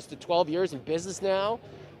think we're close to 12 years in business now.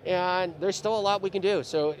 and there's still a lot we can do.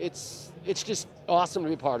 So it's just awesome to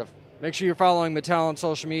be part of. Make sure you're following Mattel on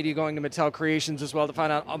social media, going to Mattel Creations as well to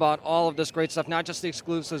find out about all of this great stuff, not just the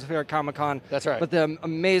exclusives here at Comic-Con. That's right. But the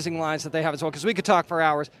amazing lines that they have as well, because we could talk for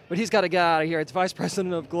hours, but he's got to get out of here. It's Vice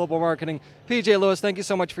President of Global Marketing, PJ Lewis. Thank you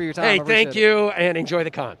so much for your time. Hey, thank you, and enjoy the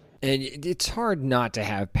con. And it's hard not to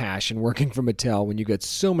have passion working for Mattel when you've got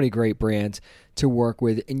so many great brands to work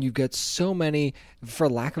with, and you've got so many, for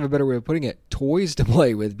lack of a better way of putting it, toys to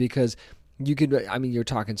play with, because you could, you're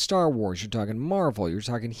talking Star Wars, you're talking Marvel, you're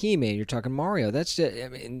talking He-Man, you're talking Mario. That's just,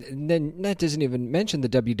 and then that doesn't even mention the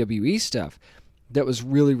WWE stuff that was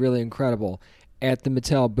really, really incredible at the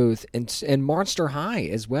Mattel booth, and Monster High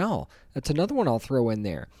as well. That's another one I'll throw in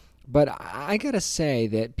there. But I gotta say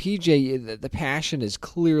that PJ, the passion is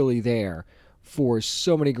clearly there for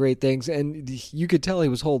so many great things, and you could tell he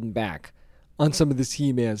was holding back on some of this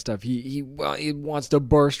He-Man stuff. He wants to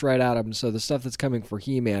burst right out of him. So the stuff that's coming for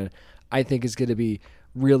He-Man, I think, is going to be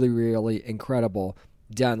really, really incredible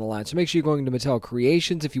down the line. So make sure you're going to Mattel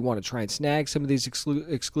Creations. If you want to try and snag some of these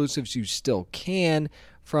exclusives, you still can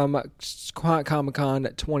from Comic-Con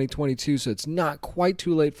 2022. So it's not quite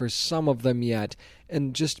too late for some of them yet.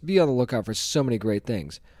 And just be on the lookout for so many great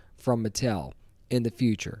things from Mattel in the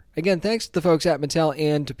future. Again, thanks to the folks at Mattel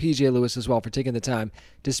and to PJ Lewis as well for taking the time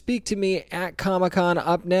to speak to me at Comic-Con.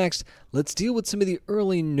 Up next, let's deal with some of the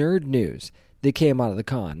early nerd news that came out of the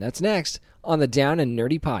con. That's next on the Down and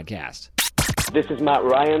Nerdy podcast. This is Matt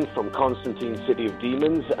Ryan from Constantine City of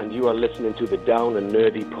Demons, and you are listening to the Down and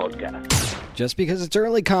Nerdy podcast. Just because it's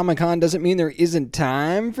early Comic-Con doesn't mean there isn't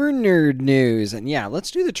time for nerd news. And yeah,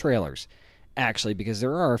 let's do the trailers, actually, because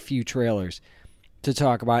there are a few trailers to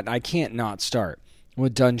talk about. I can't not start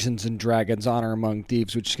with Dungeons & Dragons Honor Among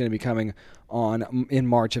Thieves, which is going to be coming on in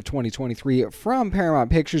March of 2023 from Paramount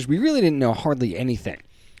Pictures. We really didn't know hardly anything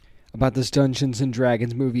about this Dungeons &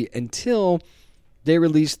 Dragons movie until they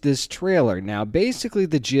released this trailer. Now, basically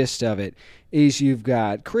the gist of it is you've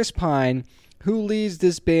got Chris Pine, who leads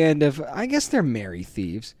this band of, I guess they're merry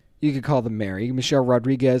thieves. You could call them merry. Michelle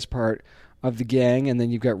Rodriguez, part of the gang, and then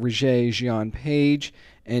you've got Roger Jean Page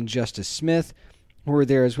and Justice Smith, who are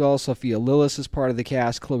there as well. Sophia Lillis is part of the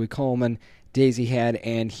cast, Chloe Coleman, Daisy Head,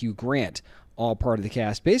 and Hugh Grant, all part of the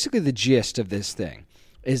cast. Basically the gist of this thing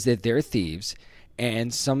is that they're thieves,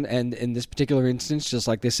 and in this particular instance, just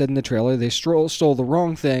like they said in the trailer, they stole the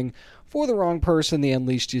wrong thing for the wrong person. They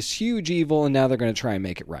unleashed this huge evil, and now they're going to try and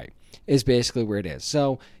make it right, is basically where it is.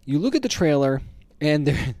 So you look at the trailer,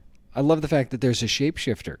 and I love the fact that there's a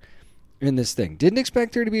shapeshifter in this thing. Didn't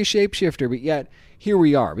expect there to be a shapeshifter, but yet here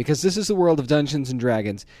we are, because this is the world of Dungeons &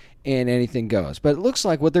 Dragons, and anything goes. But it looks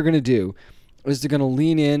like what they're going to do is they're going to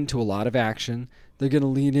lean into a lot of action. They're going to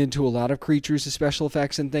lean into a lot of creatures, special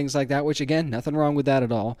effects, and things like that, which, again, nothing wrong with that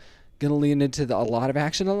at all. Going to lean into a lot of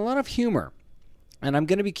action and a lot of humor. And I'm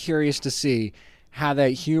going to be curious to see how that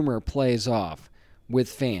humor plays off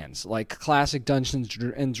with fans, like classic Dungeons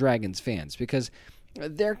 & Dragons fans, because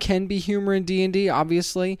there can be humor in D&D,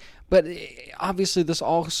 obviously, but obviously this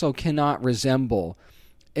also cannot resemble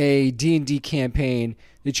a D&D campaign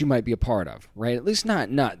that you might be a part of, right? At least not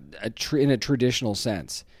in a traditional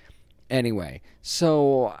sense. Anyway,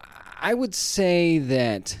 so I would say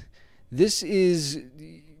that this is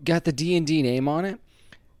got the D&D name on it.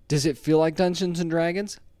 Does it feel like Dungeons &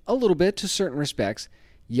 Dragons? A little bit, to certain respects.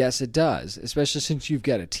 Yes, it does, especially since you've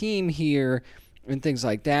got a team here and things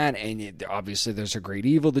like that, and obviously there's a great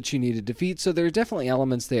evil that you need to defeat, so there are definitely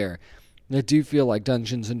elements there that do feel like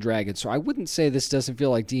Dungeons & Dragons. So I wouldn't say this doesn't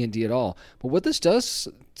feel like D&D at all, but what this does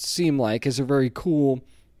seem like is a very cool,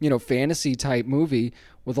 fantasy-type movie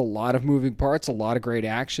with a lot of moving parts, a lot of great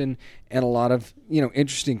action, and a lot of,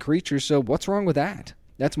 interesting creatures. So what's wrong with that?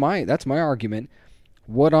 That's my argument.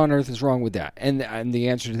 What on earth is wrong with that? And the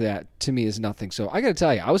answer to that, to me, is nothing. So I got to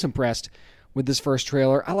tell you, I was impressed with this first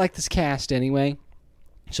trailer. I like this cast anyway,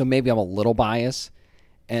 so maybe I'm a little biased,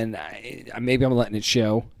 and maybe I'm letting it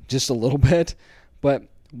show just a little bit, but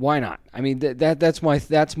why not? I mean, that's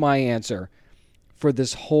my answer for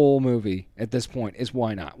this whole movie at this point is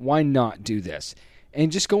why not? Why not do this?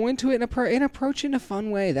 And just go into it and approach it in a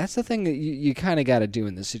fun way. That's the thing that you kind of got to do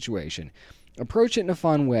in this situation. Approach it in a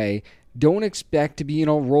fun way. Don't expect to be,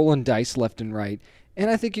 rolling dice left and right. And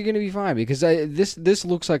I think you're going to be fine, because this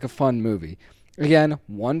looks like a fun movie. Again,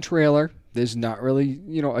 one trailer. There's not really,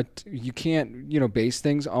 you can't, base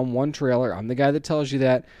things on one trailer. I'm the guy that tells you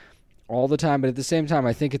that all the time. But at the same time,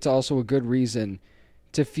 I think it's also a good reason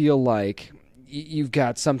to feel like you've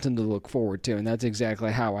got something to look forward to. And that's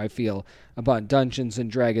exactly how I feel about Dungeons &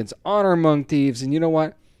 Dragons Honor Among Thieves. And you know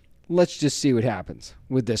what? let's just see what happens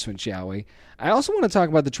with this one, shall we? I also want to talk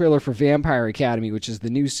about the trailer for Vampire Academy, which is the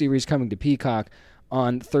new series coming to Peacock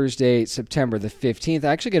on Thursday, September the 15th.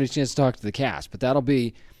 I actually get a chance to talk to the cast, but that'll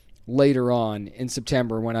be later on in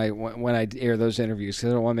September when I air those interviews,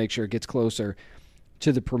 because I don't want to make sure it gets closer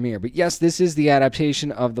to the premiere. But yes, this is the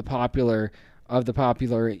adaptation of the popular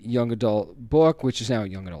young adult book, which is now a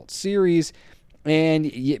young adult series.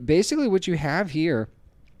 And basically what you have here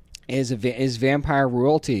is vampire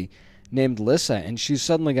royalty named Lissa, and she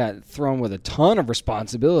suddenly got thrown with a ton of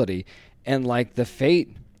responsibility, and like the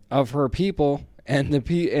fate of her people and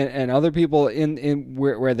and other people in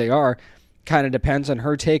where they are kind of depends on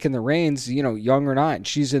her taking the reins, young or not.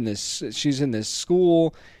 She's in this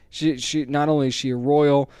school. She not only is she a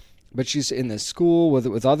royal, but she's in this school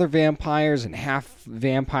with other vampires and half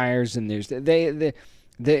vampires, and there's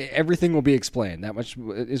everything will be explained. That much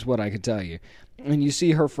is what I can tell you. And you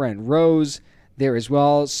see her friend Rose there as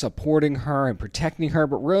well, supporting her and protecting her.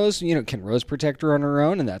 But Rose, can Rose protect her on her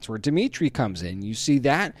own? And that's where Dimitri comes in. You see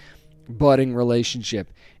that budding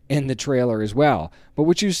relationship in the trailer as well. But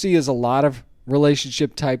what you see is a lot of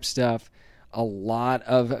relationship type stuff, a lot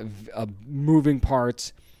of moving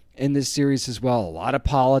parts in this series as well. A lot of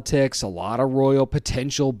politics, a lot of royal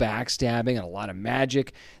potential backstabbing, and a lot of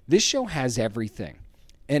magic. This show has everything.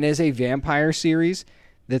 And as a vampire series,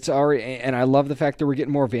 that's already, and I love the fact that we're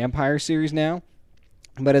getting more vampire series now,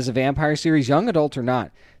 but as a vampire series, young adult or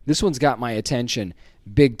not, this one's got my attention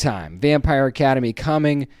big time. Vampire Academy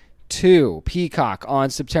coming to Peacock on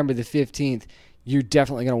September the 15th. You're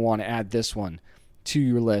definitely going to want to add this one to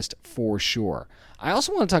your list for sure. I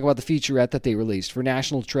also want to talk about the featurette that they released for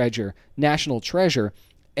National Treasure,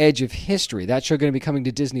 Edge of History. That show going to be coming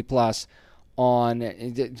to Disney Plus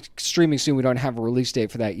on streaming soon. We don't have a release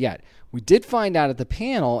date for that yet. We did find out at the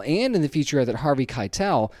panel and in the featurette that Harvey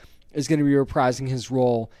Keitel is going to be reprising his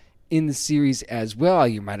role in the series as well.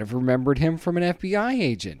 You might have remembered him from an FBI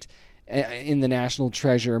agent in the National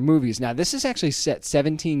Treasure movies. Now, this is actually set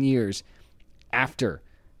 17 years after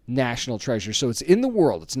National Treasure, so it's in the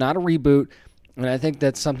world. It's not a reboot, and I think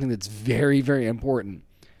that's something that's very, very important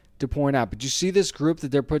to point out. But you see this group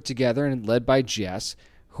that they're put together and led by Jess,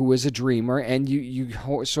 who is a dreamer, and you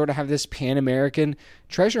sort of have this Pan-American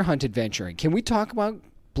treasure hunt adventure. And can we talk about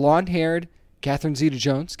blonde-haired Catherine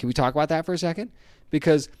Zeta-Jones? Can we talk about that for a second?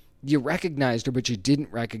 Because you recognized her, but you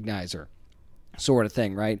didn't recognize her, sort of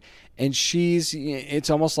thing, right? And it's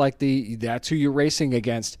almost like that's who you're racing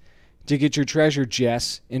against to get your treasure,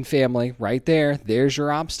 Jess and family, right there. There's your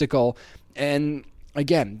obstacle. And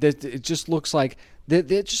again, it just looks like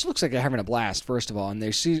they're having a blast, first of all, and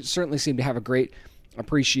they certainly seem to have a great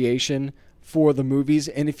appreciation for the movies.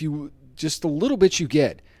 And if you just the little bit you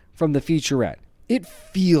get from the featurette, it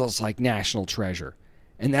feels like National Treasure,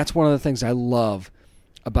 and that's one of the things I love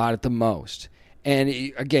about it the most. And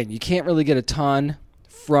again, you can't really get a ton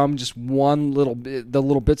from just one little bit, the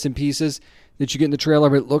little bits and pieces that you get in the trailer,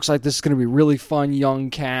 but it looks like this is going to be really fun young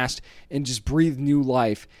cast and just breathe new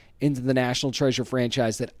life into the National Treasure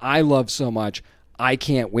franchise that I love so much. I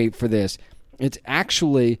can't wait for this. It's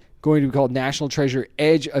actually going to be called National Treasure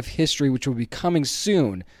Edge of History, which will be coming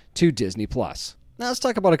soon to Disney+. Now let's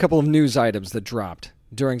talk about a couple of news items that dropped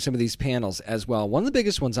during some of these panels as well. One of the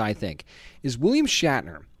biggest ones, I think, is William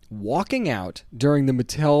Shatner walking out during the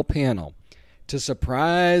Mattel panel to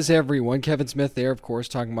surprise everyone. Kevin Smith there, of course,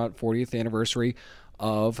 talking about 40th anniversary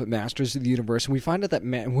of Masters of the Universe. And we find out that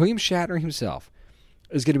William Shatner himself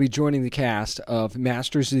is going to be joining the cast of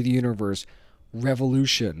Masters of the Universe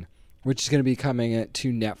Revolution, which is going to be coming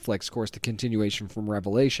to Netflix, of course, the continuation from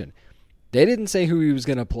Revelation. They didn't say who he was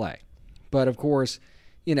going to play. But, of course,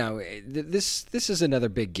 this is another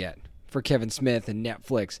big get for Kevin Smith and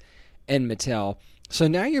Netflix and Mattel. So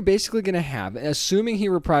now you're basically going to have, assuming he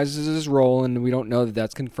reprises his role, and we don't know that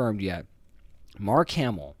that's confirmed yet, Mark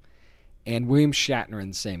Hamill and William Shatner in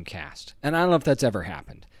the same cast. And I don't know if that's ever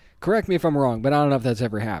happened. Correct me if I'm wrong, but I don't know if that's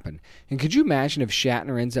ever happened. And could you imagine if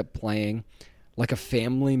Shatner ends up playing like a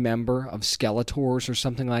family member of Skeletor's or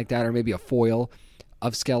something like that, or maybe a foil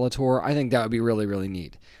of Skeletor? I think that would be really, really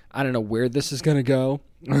neat. I don't know where this is going to go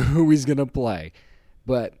or who he's going to play,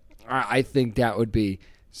 but I think that would be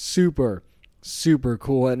super, super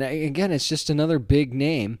cool. And again, it's just another big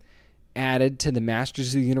name added to the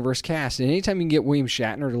Masters of the Universe cast. And anytime you can get William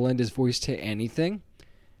Shatner to lend his voice to anything,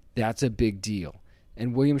 that's a big deal.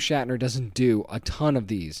 And William Shatner doesn't do a ton of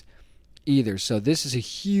these either. So this is a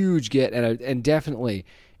huge get and definitely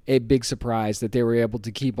a big surprise that they were able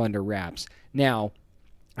to keep under wraps. Now,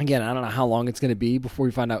 again, I don't know how long it's going to be before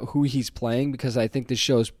we find out who he's playing, because I think this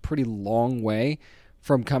show's pretty long way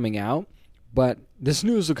from coming out. But this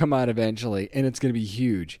news will come out eventually, and it's going to be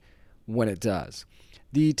huge when it does.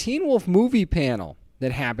 The Teen Wolf movie panel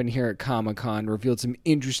that happened here at Comic-Con revealed some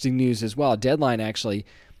interesting news as well. Deadline actually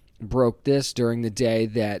broke this during the day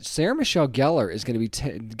that Sarah Michelle Gellar is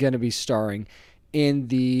going to be starring in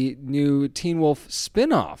the new Teen Wolf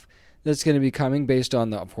spinoff that's going to be coming based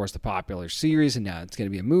on, of course, the popular series, and now it's going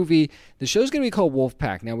to be a movie. The show's going to be called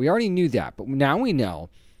Wolfpack. Now, we already knew that, but now we know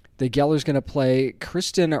that Gellar's going to play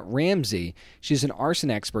Kristen Ramsey. She's an arson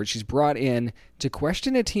expert. She's brought in to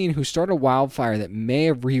question a teen who started a wildfire that may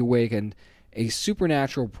have reawakened a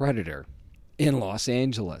supernatural predator in Los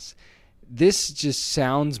Angeles. This just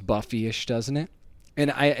sounds Buffy-ish, doesn't it?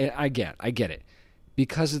 And I get it.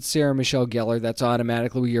 Because it's Sarah Michelle Gellar, that's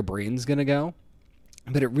automatically where your brain's going to go.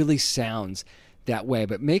 But it really sounds that way.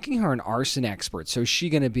 But making her an arson expert, so is she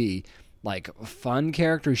going to be like a fun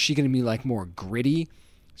character? Is she going to be like more gritty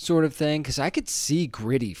sort of thing? Because I could see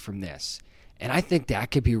gritty from this. And I think that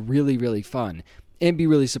could be really, really fun and be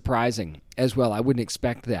really surprising as well. I wouldn't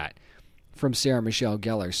expect that from Sarah Michelle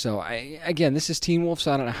Gellar. So, again, this is Teen Wolf,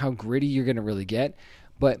 so I don't know how gritty you're going to really get.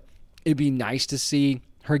 But it'd be nice to see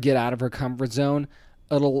her get out of her comfort zone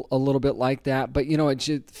a little bit like that. But,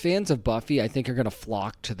 fans of Buffy, I think, are going to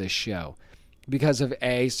flock to this show because of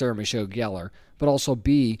A, Sarah Michelle Gellar, but also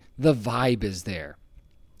B, the vibe is there.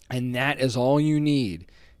 And that is all you need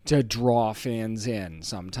to draw fans in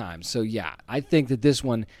sometimes. So, yeah, I think that this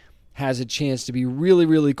one has a chance to be really,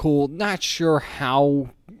 really cool. Not sure how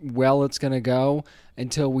well it's going to go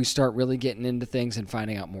until we start really getting into things and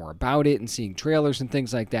finding out more about it and seeing trailers and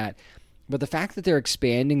things like that. But the fact that they're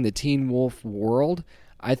expanding the Teen Wolf world,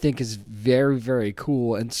 I think, is very, very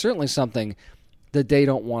cool and certainly something that they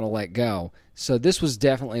don't want to let go. So this was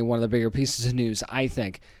definitely one of the bigger pieces of news, I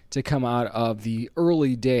think, to come out of the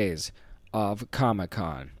early days of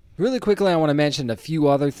Comic-Con. Really quickly, I want to mention a few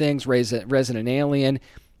other things. Resident Alien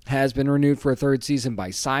has been renewed for a third season by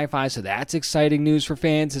Sci-Fi, so that's exciting news for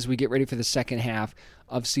fans as we get ready for the second half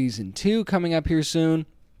of Season 2 coming up here soon.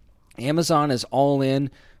 Amazon is all in.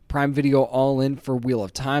 Prime Video all in for Wheel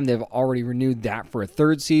of Time. They've already renewed that for a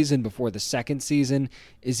third season before the second season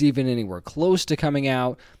is even anywhere close to coming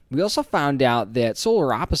out. We also found out that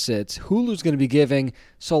Solar Opposites, Hulu's going to be giving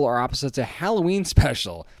Solar Opposites a Halloween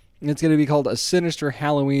special. It's going to be called A Sinister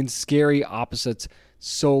Halloween Scary Opposites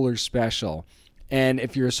Solar Special. And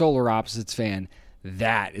if you're a Solar Opposites fan,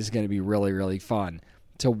 that is going to be really, really fun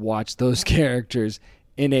to watch those characters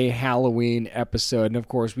in a Halloween episode. And of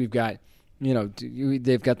course, we've got,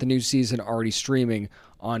 they've got the new season already streaming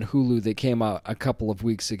on Hulu that came out a couple of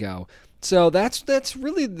weeks ago. So that's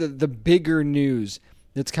really the bigger news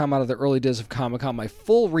that's come out of the early days of Comic-Con. My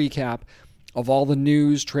full recap of all the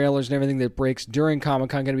news, trailers, and everything that breaks during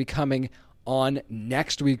Comic-Con going to be coming on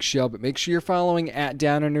next week's show. But make sure you're following at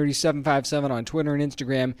Down and Nerdy 757 on Twitter and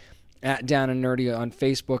Instagram, at Down and Nerdy on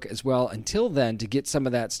Facebook as well. Until then, to get some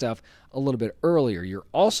of that stuff a little bit earlier, you're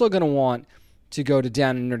also going to want to go to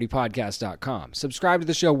downandnerdypodcast.com. Subscribe to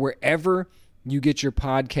the show wherever you get your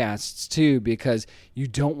podcasts too, because you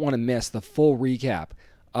don't want to miss the full recap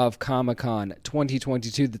of Comic-Con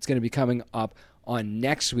 2022 that's going to be coming up on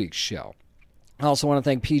next week's show. I also want to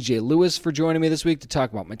thank PJ Lewis for joining me this week to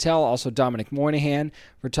talk about Mattel. Also Dominic Monaghan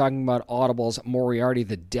for talking about Audible's Moriarty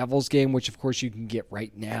the Devil's Game, which of course you can get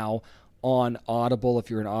right now on Audible. If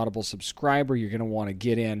you're an Audible subscriber, you're going to want to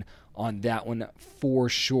get in on that one for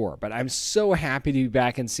sure. But I'm so happy to be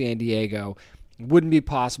back in San Diego. Wouldn't be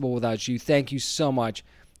possible without you. Thank you so much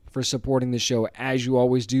for supporting the show as you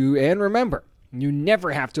always do. And remember, you never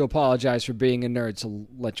have to apologize for being a nerd, so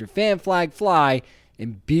let your fan flag fly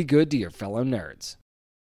and be good to your fellow nerds.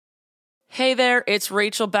 Hey there, it's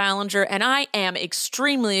Rachel Ballinger, and I am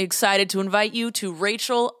extremely excited to invite you to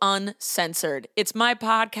Rachel Uncensored. It's my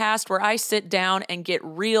podcast where I sit down and get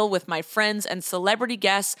real with my friends and celebrity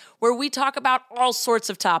guests, where we talk about all sorts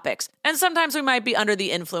of topics. And sometimes we might be under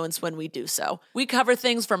the influence when we do so. We cover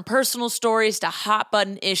things from personal stories to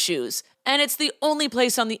hot-button issues. And it's the only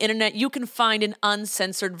place on the internet you can find an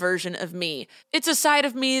uncensored version of me. It's a side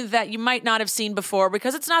of me that you might not have seen before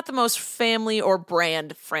because it's not the most family or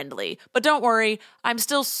brand friendly. But don't worry, I'm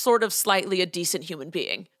still sort of slightly a decent human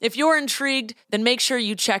being. If you're intrigued, then make sure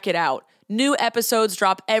you check it out. New episodes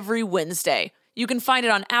drop every Wednesday. You can find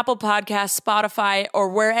it on Apple Podcasts, Spotify, or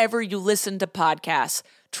wherever you listen to podcasts.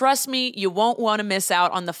 Trust me, you won't want to miss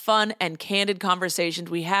out on the fun and candid conversations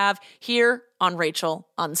we have here on Rachel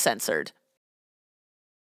Uncensored.